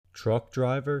Truck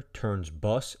driver turns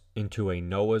bus into a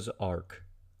Noah's Ark.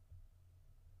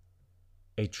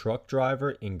 A truck driver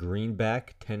in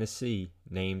Greenback, Tennessee,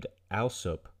 named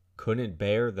Alsop, couldn't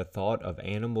bear the thought of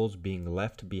animals being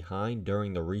left behind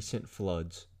during the recent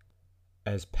floods.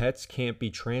 As pets can't be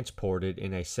transported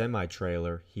in a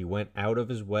semi-trailer, he went out of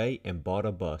his way and bought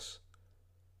a bus.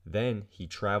 Then he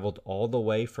traveled all the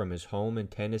way from his home in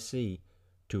Tennessee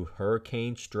to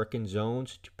hurricane-stricken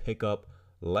zones to pick up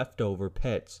leftover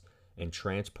pets and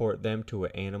transport them to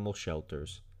animal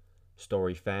shelters.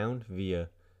 Story found via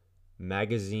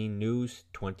Magazine News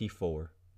 24.